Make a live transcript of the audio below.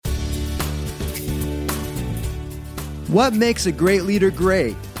What makes a great leader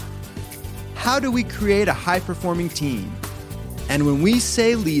great? How do we create a high-performing team? And when we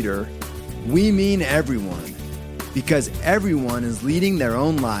say leader, we mean everyone, because everyone is leading their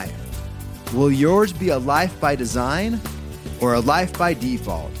own life. Will yours be a life by design or a life by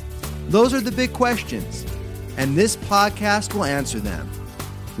default? Those are the big questions, and this podcast will answer them.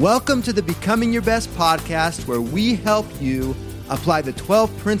 Welcome to the Becoming Your Best podcast, where we help you apply the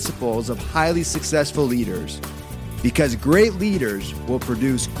 12 principles of highly successful leaders, because great leaders will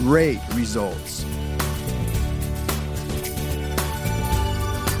produce great results.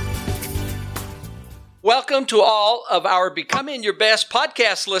 Welcome to all of our Becoming Your Best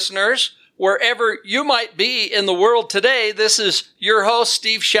podcast listeners, wherever you might be in the world today. This is your host,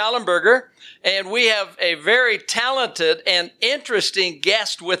 Steve Schallenberger, and we have a very talented and interesting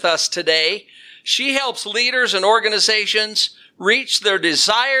guest with us today. She helps leaders and organizations reach their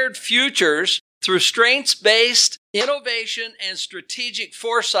desired futures through strengths-based innovation and strategic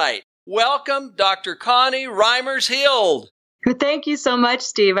foresight. Welcome, Dr. Connie Reimers-Hild. Thank you so much,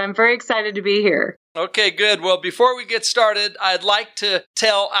 Steve. I'm very excited to be here. Okay, good. Well, before we get started, I'd like to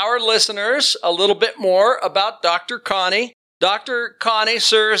tell our listeners a little bit more about Dr. Connie. Dr. Connie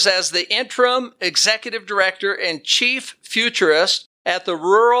serves as the Interim Executive Director and Chief Futurist at the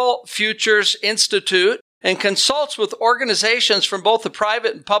Rural Futures Institute and consults with organizations from both the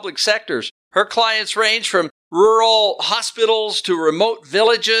private and public sectors. Her clients range from rural hospitals to remote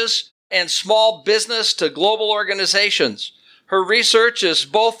villages and small business to global organizations. Her research is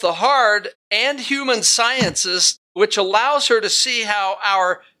both the hard and human sciences, which allows her to see how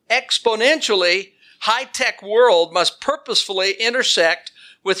our exponentially high-tech world must purposefully intersect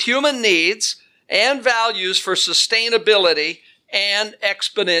with human needs and values for sustainability and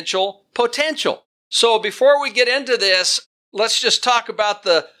exponential potential. So before we get into this, let's just talk about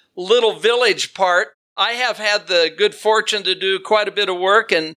the little village part. I have had the good fortune to do quite a bit of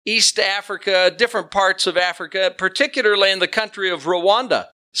work in East Africa, different parts of Africa, particularly in the country of Rwanda.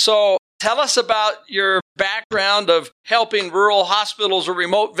 So tell us about your background of helping rural hospitals or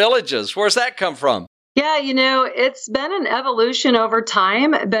remote villages. Where's that come from? Yeah, it's been an evolution over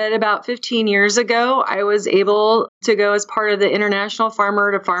time, but about 15 years ago, I was able to go as part of the International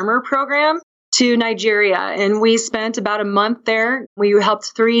Farmer to Farmer program to Nigeria. And we spent about a month there. We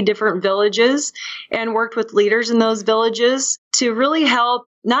helped 3 different villages and worked with leaders in those villages to really help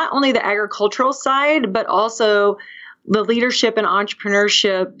not only the agricultural side, but also the leadership and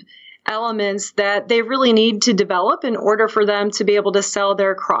entrepreneurship elements that they really need to develop in order for them to be able to sell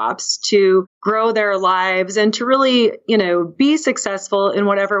their crops, to grow their lives, and to really, be successful in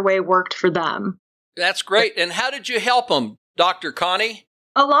whatever way worked for them. That's great. And how did you help them, Dr. Connie?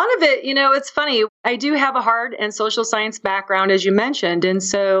 A lot of it, it's funny. I do have a hard and social science background, as you mentioned. And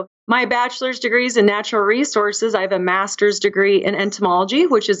so my bachelor's degree is in natural resources. I have a master's degree in entomology,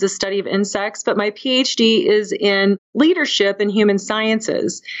 which is the study of insects, but my PhD is in leadership and human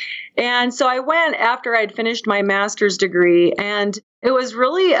sciences. And so I went after I'd finished my master's degree, and it was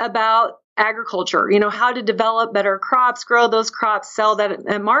really about agriculture, how to develop better crops, grow those crops, sell that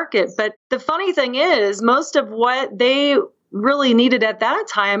at market. But the funny thing is, most of what they really needed at that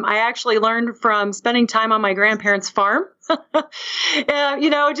time, I actually learned from spending time on my grandparents' farm.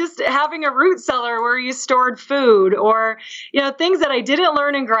 Just having a root cellar where you stored food, or, things that I didn't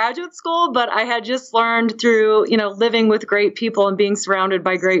learn in graduate school, but I had just learned through, living with great people and being surrounded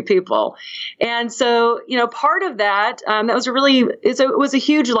by great people. And so, part of that, it was a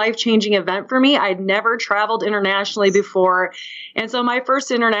huge life-changing event for me. I'd never traveled internationally before. And so my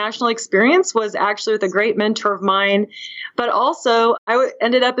first international experience was actually with a great mentor of mine, but also I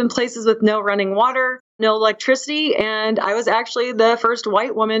ended up in places with no running water, no electricity, and I was actually the first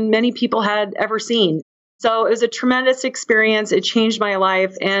white woman many people had ever seen. So it was a tremendous experience. It changed my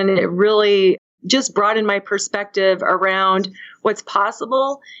life, and it really just broadened my perspective around what's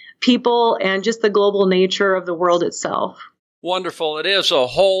possible, people, and just the global nature of the world itself. Wonderful. It is a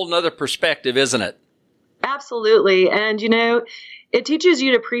whole nother perspective, isn't it? Absolutely. And, it teaches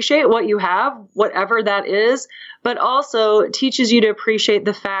you to appreciate what you have, whatever that is, but also teaches you to appreciate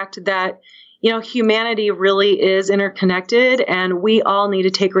the fact that humanity really is interconnected, and we all need to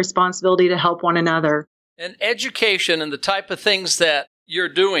take responsibility to help one another. And education and the type of things that you're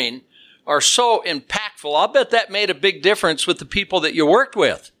doing are so impactful. I'll bet that made a big difference with the people that you worked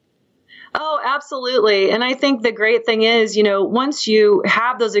with. Oh, absolutely. And I think the great thing is, once you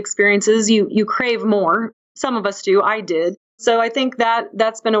have those experiences, you crave more. Some of us do. I did. So I think that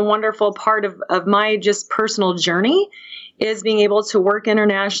that's been a wonderful part of my just personal journey, is being able to work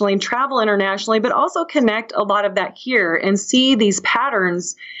internationally and travel internationally, but also connect a lot of that here and see these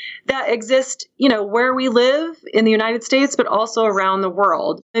patterns that exist, where we live in the United States, but also around the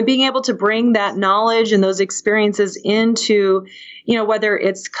world. And being able to bring that knowledge and those experiences into, whether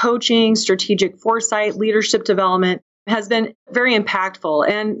it's coaching, strategic foresight, leadership development, has been very impactful.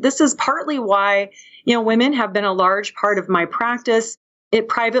 And this is partly why, women have been a large part of my practice, it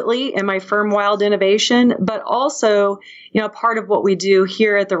privately in my firm Wild Innovation, but also, part of what we do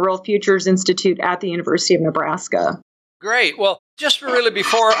here at the Rural Futures Institute at the University of Nebraska. Great. Well, just really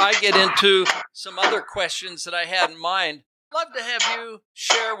before I get into some other questions that I had in mind, I'd love to have you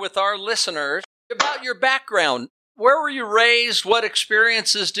share with our listeners about your background. Where were you raised? What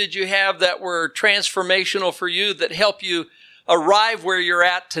experiences did you have that were transformational for you, that helped you arrive where you're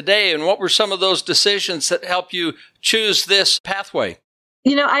at today? And what were some of those decisions that helped you choose this pathway?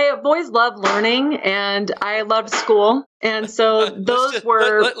 I have always loved learning, and I loved school. And so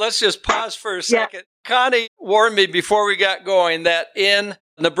Let's just pause for a second. Yeah. Connie warned me before we got going that in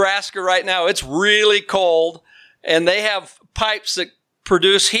Nebraska right now, it's really cold, and they have pipes that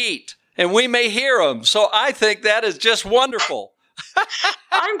produce heat, and we may hear them. So I think that is just wonderful.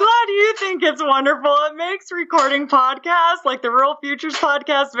 I'm glad you think it's wonderful. It makes recording podcasts like the Rural Futures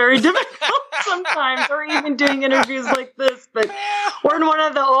podcast very difficult sometimes, or even doing interviews like this. But we're in one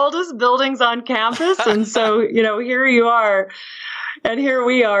of the oldest buildings on campus. And so, here you are and here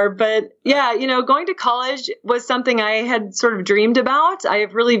we are. But yeah, going to college was something I had sort of dreamed about. I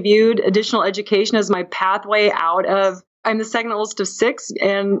have really viewed additional education as my pathway out of. I'm the second oldest of six,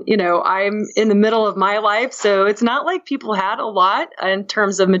 and, I'm in the middle of my life. So it's not like people had a lot in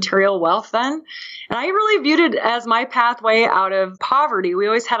terms of material wealth then. And I really viewed it as my pathway out of poverty. We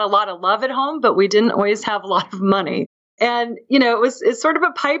always had a lot of love at home, but we didn't always have a lot of money. And, it's sort of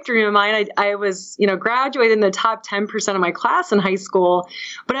a pipe dream of mine. I was, graduated in the top 10% of my class in high school.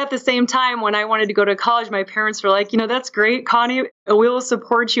 But at the same time, when I wanted to go to college, my parents were like, that's great, Connie. We will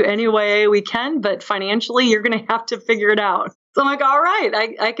support you any way we can, but financially, you're going to have to figure it out. So I'm like, all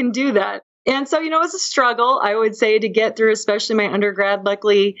right, I can do that. And so, it was a struggle, I would say, to get through, especially my undergrad.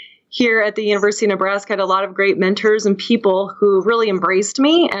 Luckily, here at the University of Nebraska, I had a lot of great mentors and people who really embraced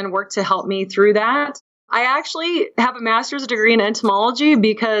me and worked to help me through that. I actually have a master's degree in entomology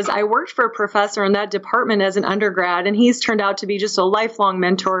because I worked for a professor in that department as an undergrad, and he's turned out to be just a lifelong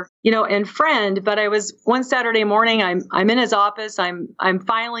mentor, and friend. But I was one Saturday morning, I'm in his office, I'm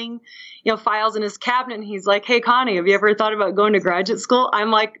filing, files in his cabinet, and he's like, "Hey, Connie, have you ever thought about going to graduate school?" I'm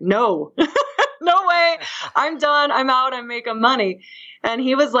like, "No, no way. I'm done. I'm out. I'm making money." And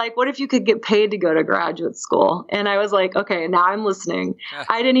he was like, "What if you could get paid to go to graduate school?" And I was like, okay, now I'm listening.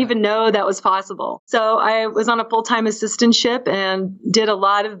 I didn't even know that was possible. So I was on a full-time assistantship and did a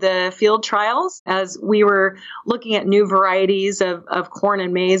lot of the field trials as we were looking at new varieties of corn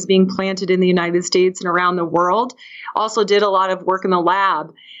and maize being planted in the United States and around the world. Also did a lot of work in the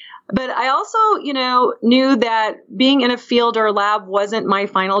lab. But I also, knew that being in a field or a lab wasn't my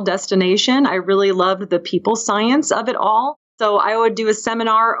final destination. I really loved the people science of it all. So I would do a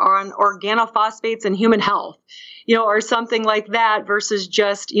seminar on organophosphates and human health, or something like that versus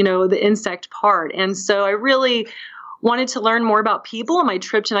just, the insect part. And so I really wanted to learn more about people. And my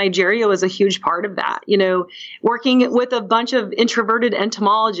trip to Nigeria was a huge part of that. Working with a bunch of introverted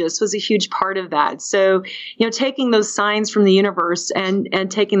entomologists was a huge part of that. So, taking those signs from the universe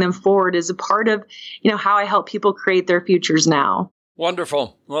and taking them forward is a part of, how I help people create their futures now.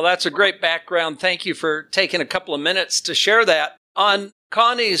 Wonderful. Well, that's a great background. Thank you for taking a couple of minutes to share that. On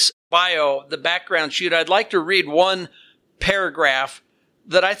Connie's bio, the background sheet, I'd like to read one paragraph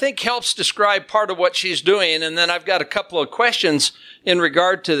that I think helps describe part of what she's doing, and then I've got a couple of questions in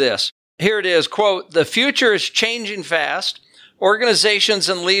regard to this. Here it is, quote, "The future is changing fast. Organizations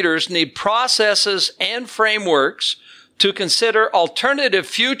and leaders need processes and frameworks to consider alternative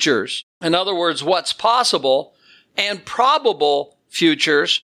futures, in other words, what's possible, and probable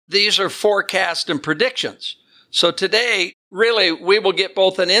futures. These are forecasts and predictions." So today, really, we will get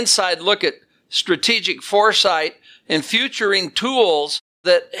both an inside look at strategic foresight and futuring tools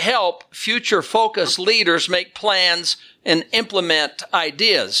that help future-focused leaders make plans and implement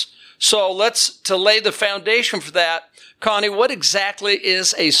ideas. So to lay the foundation for that, Connie, what exactly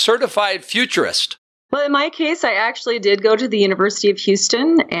is a certified futurist? Well, in my case, I actually did go to the University of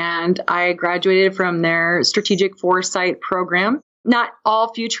Houston, and I graduated from their strategic foresight program. Not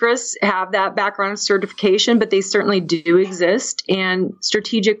all futurists have that background certification, but they certainly do exist. And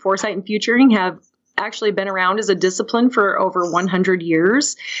strategic foresight and futuring have actually been around as a discipline for over 100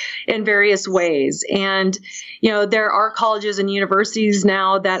 years in various ways. And, there are colleges and universities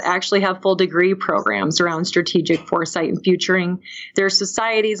now that actually have full degree programs around strategic foresight and futuring. There are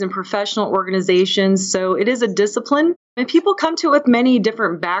societies and professional organizations. So it is a discipline. And people come to it with many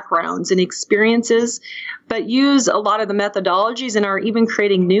different backgrounds and experiences, but use a lot of the methodologies and are even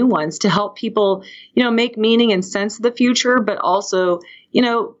creating new ones to help people, make meaning and sense of the future, but also,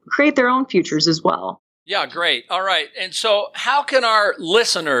 create their own futures as well. Yeah, great. All right. And so how can our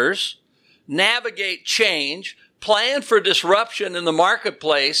listeners navigate change, plan for disruption in the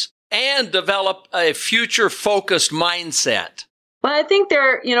marketplace, and develop a future-focused mindset? Well, I think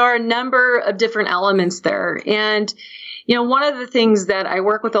there, are a number of different elements there. And, one of the things that I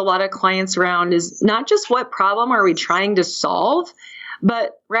work with a lot of clients around is not just what problem are we trying to solve,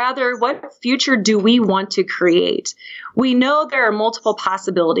 but rather what future do we want to create? We know there are multiple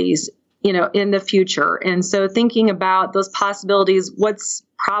possibilities, in the future. And so thinking about those possibilities, what's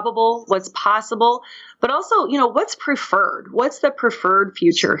probable, what's possible, but also, what's preferred? What's the preferred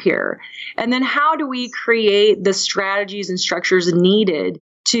future here? And then how do we create the strategies and structures needed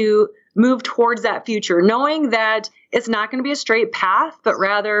to move towards that future, knowing that it's not going to be a straight path, but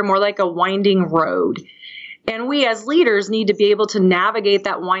rather more like a winding road. And we as leaders need to be able to navigate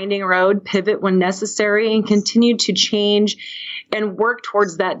that winding road, pivot when necessary, and continue to change and work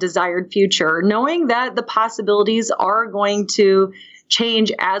towards that desired future, knowing that the possibilities are going to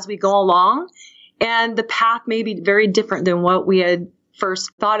change as we go along. And the path may be very different than what we had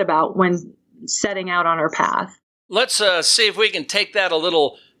first thought about when setting out on our path. Let's see if we can take that a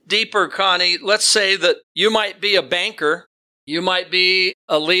little deeper, Connie. Let's say that you might be a banker. You might be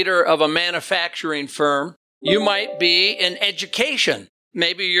a leader of a manufacturing firm. You might be in education.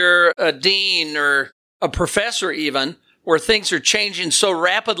 Maybe you're a dean or a professor even, where things are changing so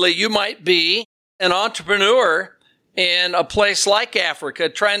rapidly. You might be an entrepreneur in a place like Africa,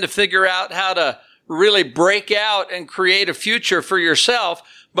 trying to figure out how to really break out and create a future for yourself.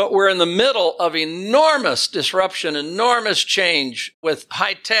 But we're in the middle of enormous disruption, enormous change with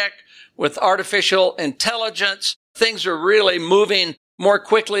high tech, with artificial intelligence. Things are really moving more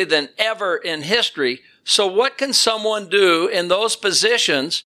quickly than ever in history. So what can someone do in those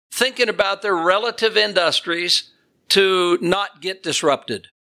positions, thinking about their relative industries, to not get disrupted?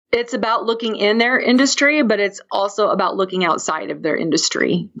 It's about looking in their industry, but it's also about looking outside of their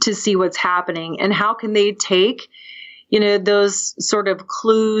industry to see what's happening and how can they take, those sort of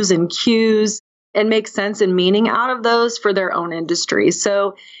clues and cues and make sense and meaning out of those for their own industry.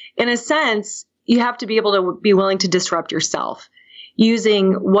 So in a sense, you have to be able to be willing to disrupt yourself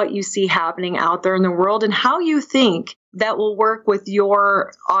using what you see happening out there in the world and how you think that will work with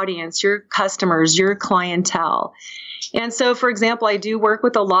your audience, your customers, your clientele. And so, for example, I do work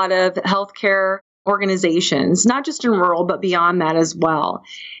with a lot of healthcare organizations, not just in rural, but beyond that as well.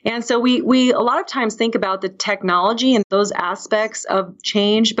 And so we a lot of times think about the technology and those aspects of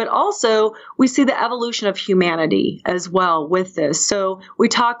change, but also we see the evolution of humanity as well with this. So we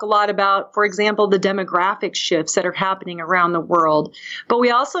talk a lot about, for example, the demographic shifts that are happening around the world, but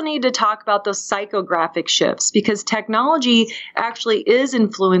we also need to talk about those psychographic shifts because technology actually is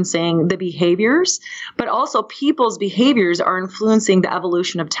influencing the behaviors, but also people's behaviors are influencing the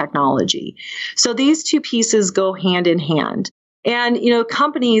evolution of technology. So these two pieces go hand in hand. And,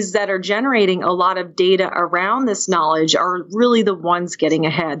 companies that are generating a lot of data around this knowledge are really the ones getting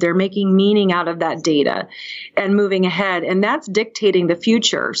ahead. They're making meaning out of that data and moving ahead. And that's dictating the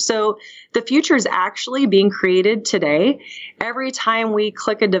future. So the future is actually being created today. Every time we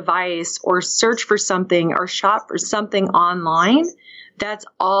click a device or search for something or shop for something online, that's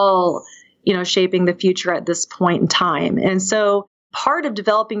all, shaping the future at this point in time. And so part of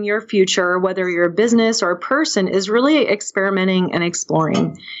developing your future, whether you're a business or a person, is really experimenting and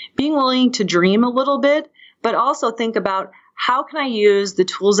exploring, being willing to dream a little bit, but also think about how can I use the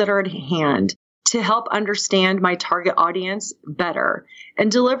tools that are at hand to help understand my target audience better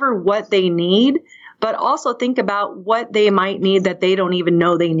and deliver what they need, but also think about what they might need that they don't even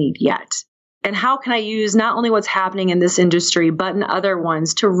know they need yet. And how can I use not only what's happening in this industry, but in other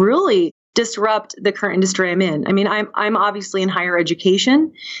ones to really disrupt the current industry I'm in. I mean, I'm obviously in higher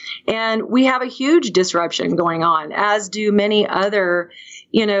education, and we have a huge disruption going on, as do many other,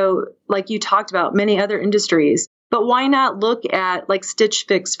 like you talked about, many other industries. But why not look at like Stitch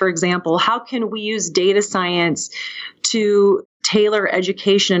Fix, for example? How can we use data science to tailor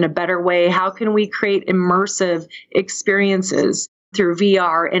education in a better way? How can we create immersive experiences through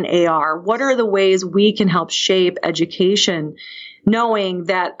VR and AR? What are the ways we can help shape education, knowing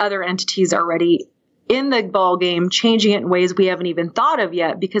that other entities are already in the ball game, changing it in ways we haven't even thought of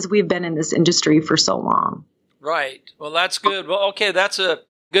yet because we've been in this industry for so long. Right. Well, that's good. Well, okay, that's a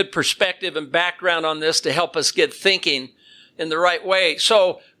good perspective and background on this to help us get thinking in the right way.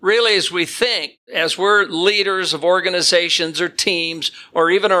 So really, as we think, as we're leaders of organizations or teams or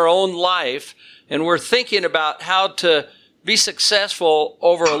even our own life, and we're thinking about how to be successful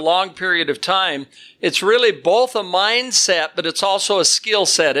over a long period of time, it's really both a mindset, but it's also a skill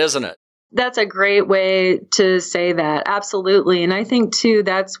set, isn't it? That's a great way to say that. Absolutely. And I think too,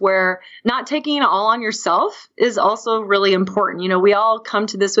 that's where not taking it all on yourself is also really important. You know, we all come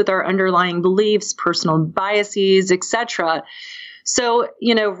to this with our underlying beliefs, personal biases, etc. So,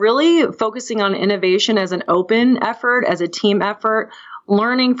 you know, really focusing on innovation as an open effort, as a team effort,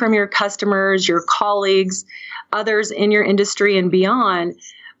 learning from your customers, your colleagues, others in your industry and beyond.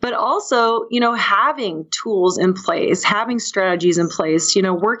 But also, you know, having tools in place, having strategies in place, you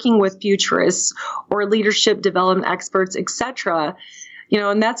know, working with futurists or leadership development experts, et cetera. You know,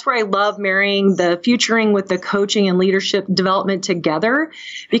 and that's where I love marrying the futuring with the coaching and leadership development together,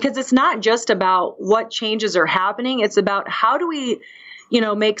 because it's not just about what changes are happening. It's about how do we, you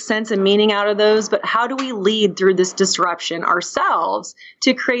know, make sense and meaning out of those, but how do we lead through this disruption ourselves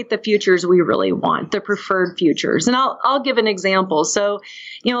to create the futures we really want, the preferred futures? And I'll give an example. So,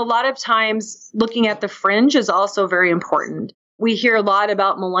 you know, a lot of times looking at the fringe is also very important. We hear a lot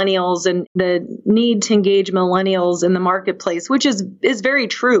about millennials and the need to engage millennials in the marketplace, which is very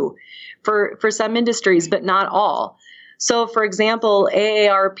true for some industries, but not all. So, for example,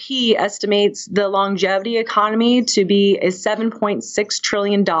 AARP estimates the longevity economy to be a $7.6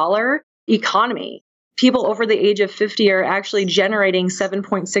 trillion economy. People over the age of 50 are actually generating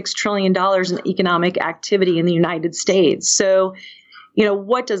 $7.6 trillion in economic activity in the United States. So, you know,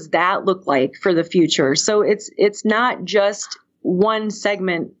 what does that look like for the future? So it's not just one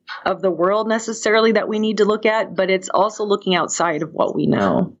segment of the world necessarily that we need to look at, but it's also looking outside of what we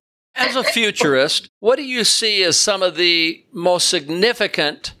know. As a futurist, what do you see as some of the most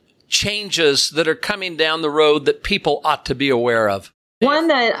significant changes that are coming down the road that people ought to be aware of? One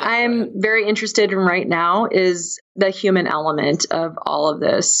that I'm very interested in right now is the human element of all of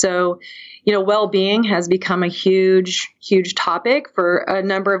this. So, you know, well-being has become a huge, huge topic for a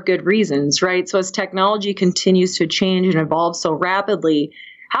number of good reasons, right? So as technology continues to change and evolve so rapidly,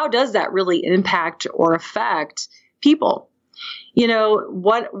 how does that really impact or affect people? You know,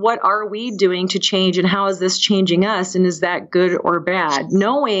 what are we doing to change, and how is this changing us? And is that good or bad?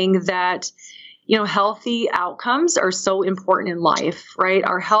 Knowing that, you know, healthy outcomes are so important in life, right?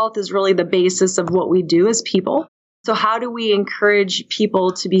 Our health is really the basis of what we do as people. So how do we encourage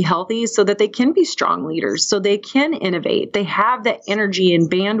people to be healthy so that they can be strong leaders, so they can innovate? They have the energy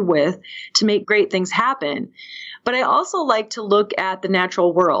and bandwidth to make great things happen. But I also like to look at the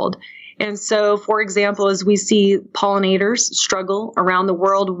natural world. And so, for example, as we see pollinators struggle around the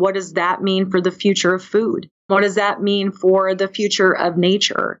world, what does that mean for the future of food? What does that mean for the future of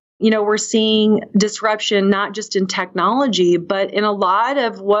nature? You know, we're seeing disruption not just in technology, but in a lot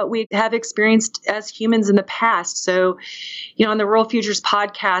of what we have experienced as humans in the past. So, you know, on the Rural Futures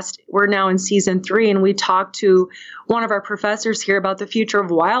podcast, we're now in season 3, and we talked to one of our professors here about the future of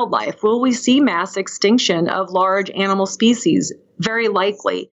wildlife. Will we see mass extinction of large animal species? Very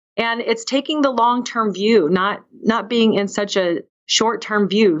likely. And it's taking the long-term view, not being in such a short-term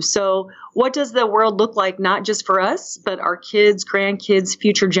view. So what does the world look like, not just for us, but our kids, grandkids,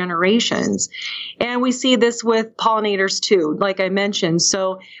 future generations? And we see this with pollinators too, like I mentioned.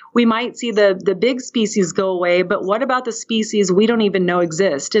 So we might see the big species go away, but what about the species we don't even know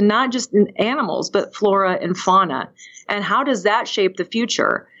exist? And not just in animals, but flora and fauna. And how does that shape the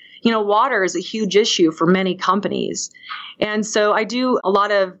future? You know, water is a huge issue for many companies. And so I do a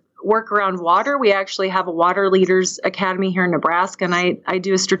lot of work around water. We actually have a Water Leaders Academy here in Nebraska, and I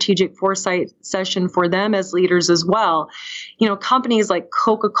do a strategic foresight session for them as leaders as well. You know, companies like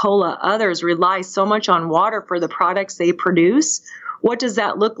Coca-Cola, others rely so much on water for the products they produce. What does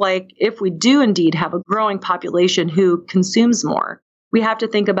that look like if we do indeed have a growing population who consumes more? We have to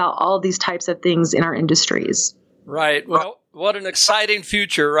think about all these types of things in our industries. Right. Well, what an exciting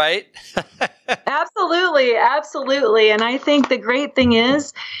future, right? Absolutely. Absolutely. And I think the great thing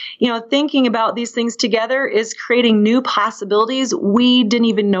is, you know, thinking about these things together is creating new possibilities we didn't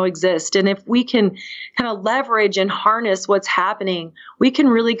even know exist. And if we can kind of leverage and harness what's happening, we can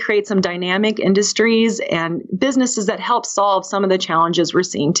really create some dynamic industries and businesses that help solve some of the challenges we're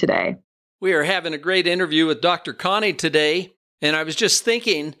seeing today. We are having a great interview with Dr. Connie today. And I was just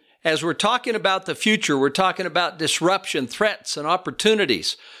thinking, as we're talking about the future, we're talking about disruption, threats, and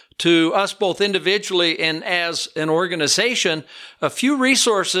opportunities to us both individually and as an organization. A few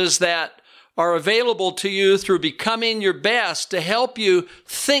resources that are available to you through Becoming Your Best to help you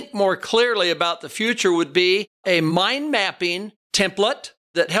think more clearly about the future would be a mind mapping template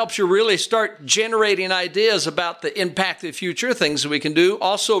that helps you really start generating ideas about the impact of the future, things that we can do.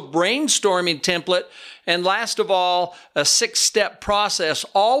 Also, brainstorming template. And last of all, a 6-step process,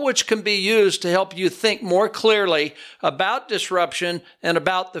 all which can be used to help you think more clearly about disruption and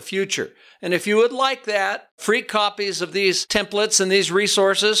about the future. And if you would like that, free copies of these templates and these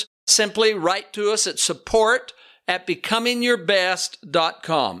resources, simply write to us at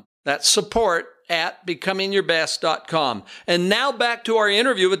support@becomingyourbest.com. That's support@becomingyourbest.com. And now back to our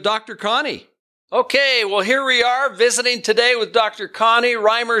interview with Dr. Connie. Okay, well, here we are visiting today with Dr. Connie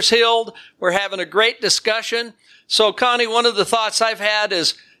Reymershield. We're having a great discussion. So, Connie, one of the thoughts I've had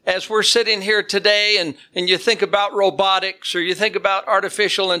is, as we're sitting here today and you think about robotics or you think about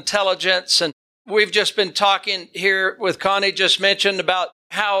artificial intelligence, and we've just been talking here with Connie, just mentioned about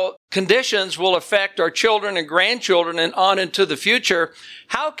how conditions will affect our children and grandchildren and on into the future.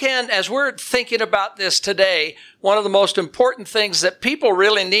 How can, as we're thinking about this today, one of the most important things that people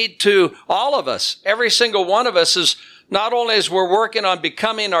really need to, all of us, every single one of us, is not only as we're working on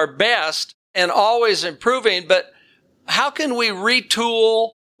becoming our best and always improving, but how can we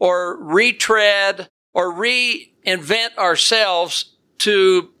retool or retread or reinvent ourselves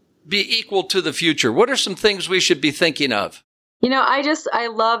to be equal to the future? What are some things we should be thinking of? I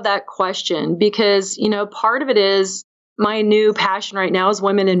love that question because, part of it is my new passion right now is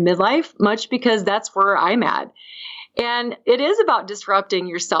women in midlife, much because that's where I'm at. And it is about disrupting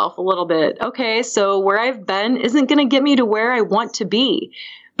yourself a little bit. Okay, so where I've been isn't going to get me to where I want to be.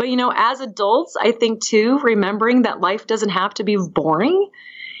 But, as adults, I think too, remembering that life doesn't have to be boring.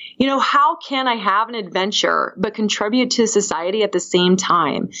 How can I have an adventure but contribute to society at the same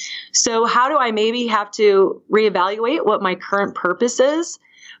time? So how do I maybe have to reevaluate what my current purpose is,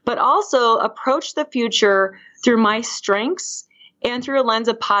 but also approach the future through my strengths and through a lens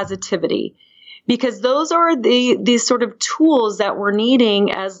of positivity? Because those are these sort of tools that we're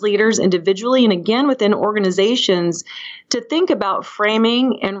needing as leaders individually and again within organizations to think about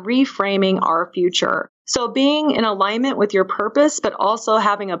framing and reframing our future. So being in alignment with your purpose, but also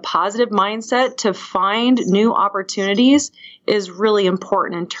having a positive mindset to find new opportunities is really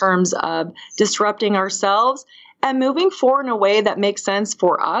important in terms of disrupting ourselves and moving forward in a way that makes sense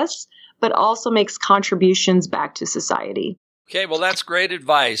for us, but also makes contributions back to society. Okay, well, that's great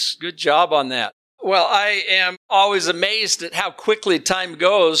advice. Good job on that. Well, I am always amazed at how quickly time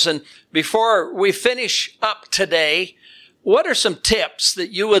goes. And before we finish up today, what are some tips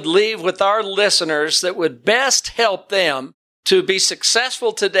that you would leave with our listeners that would best help them to be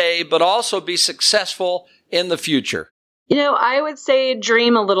successful today, but also be successful in the future? I would say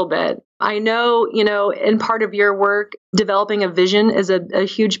dream a little bit. I know, in part of your work, developing a vision is a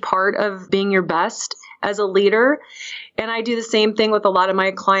huge part of being your best as a leader. And I do the same thing with a lot of my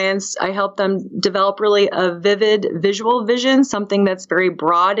clients. I help them develop really a vivid visual vision, something that's very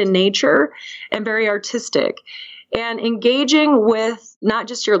broad in nature and very artistic. And engaging with not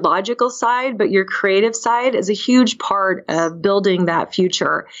just your logical side, but your creative side is a huge part of building that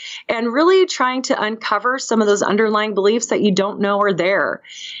future and really trying to uncover some of those underlying beliefs that you don't know are there.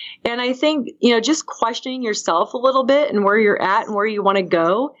 And I think, just questioning yourself a little bit and where you're at and where you want to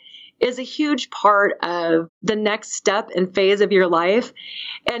go is a huge part of the next step and phase of your life.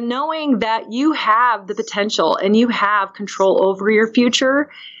 And knowing that you have the potential and you have control over your future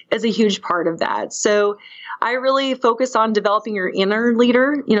is a huge part of that. So I really focus on developing your inner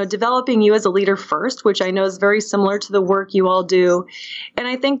leader, developing you as a leader first, which I know is very similar to the work you all do. And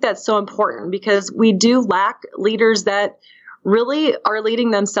I think that's so important because we do lack leaders that really are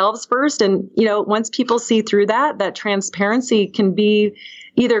leading themselves first. And, once people see through that transparency can be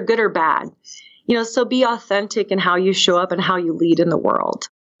either good or bad. So be authentic in how you show up and how you lead in the world.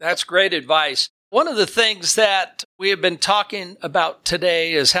 That's great advice. One of the things that we have been talking about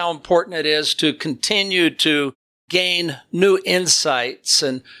today is how important it is to continue to gain new insights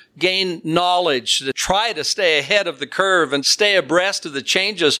and gain knowledge, to try to stay ahead of the curve and stay abreast of the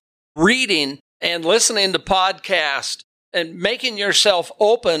changes. Reading and listening to podcasts and making yourself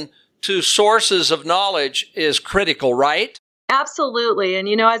open to sources of knowledge is critical, right? Absolutely. And,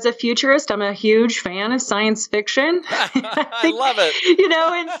 as a futurist, I'm a huge fan of science fiction. I love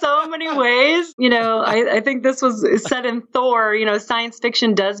it. In so many ways, I think this was said in Thor, science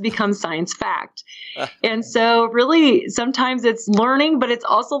fiction does become science fact. And so really, sometimes it's learning, but it's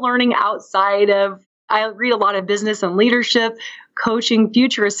also learning outside of, I read a lot of business and leadership, coaching,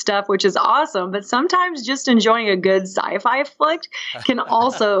 futurist stuff, which is awesome. But sometimes just enjoying a good sci-fi flick can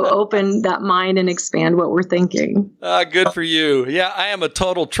also open that mind and expand what we're thinking. Good for you. Yeah, I am a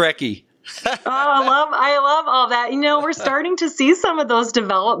total Trekkie. I love all that. We're starting to see some of those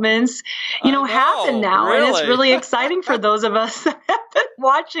developments, happen now. Really? And it's really exciting for those of us that have been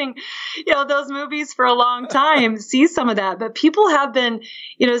watching, those movies for a long time, see some of that. But people have been,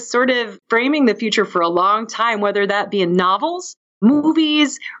 sort of framing the future for a long time, whether that be in novels,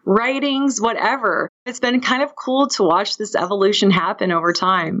 movies, writings, whatever. It's been kind of cool to watch this evolution happen over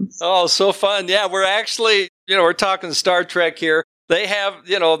time. Oh, so fun. Yeah, we're actually, we're talking Star Trek here. They have,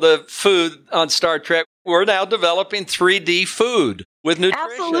 the food on Star Trek. We're now developing 3D food with nutrition.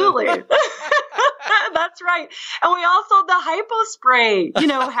 Absolutely. That's right. And we also, the hypo spray,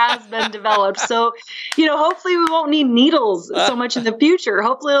 has been developed. So, hopefully we won't need needles so much in the future.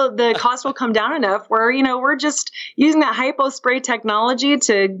 Hopefully the cost will come down enough where, we're just using that hypo spray technology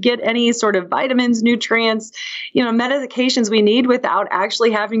to get any sort of vitamins, nutrients, medications we need without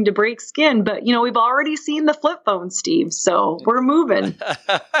actually having to break skin. But, we've already seen the flip phone, Steve. So we're moving.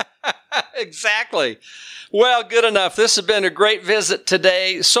 Exactly. Well, good enough. This has been a great visit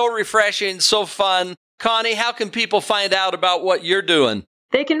today. So refreshing, so fun. Connie, how can people find out about what you're doing?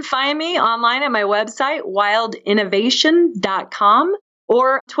 They can find me online at my website, wildinnovation.com,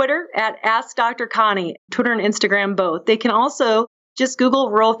 or Twitter at Ask Dr. Connie, Twitter and Instagram both. They can also just Google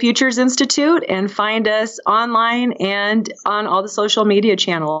Rural Futures Institute and find us online and on all the social media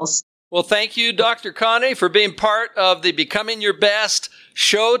channels. Well, thank you, Dr. Connie, for being part of the Becoming Your Best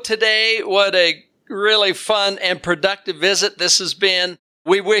show today. What a really fun and productive visit this has been.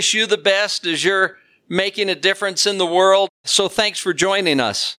 We wish you the best as you're making a difference in the world. So thanks for joining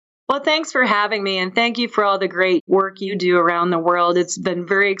us. Well, thanks for having me, and thank you for all the great work you do around the world. It's been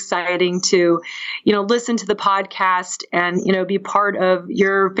very exciting to, listen to the podcast and, be part of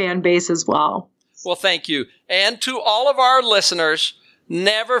your fan base as well. Well, thank you. And to all of our listeners,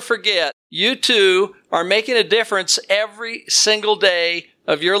 never forget, you too are making a difference every single day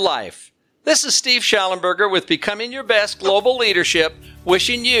of your life. This is Steve Schallenberger with Becoming Your Best Global Leadership,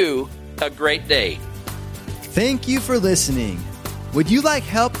 wishing you a great day. Thank you for listening. Would you like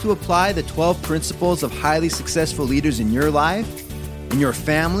help to apply the 12 principles of highly successful leaders in your life, in your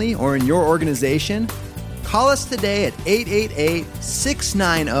family, or in your organization? Call us today at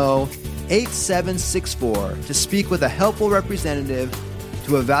 888-690-8764 to speak with a helpful representative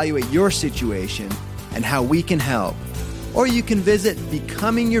to evaluate your situation and how we can help. Or you can visit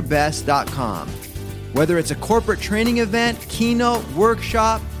becomingyourbest.com. Whether it's a corporate training event, keynote,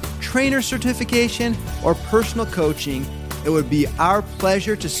 workshop, trainer certification, or personal coaching, it would be our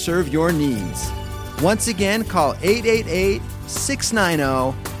pleasure to serve your needs. Once again, call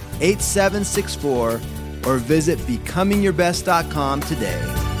 888-690-8764 or visit becomingyourbest.com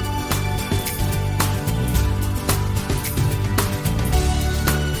today.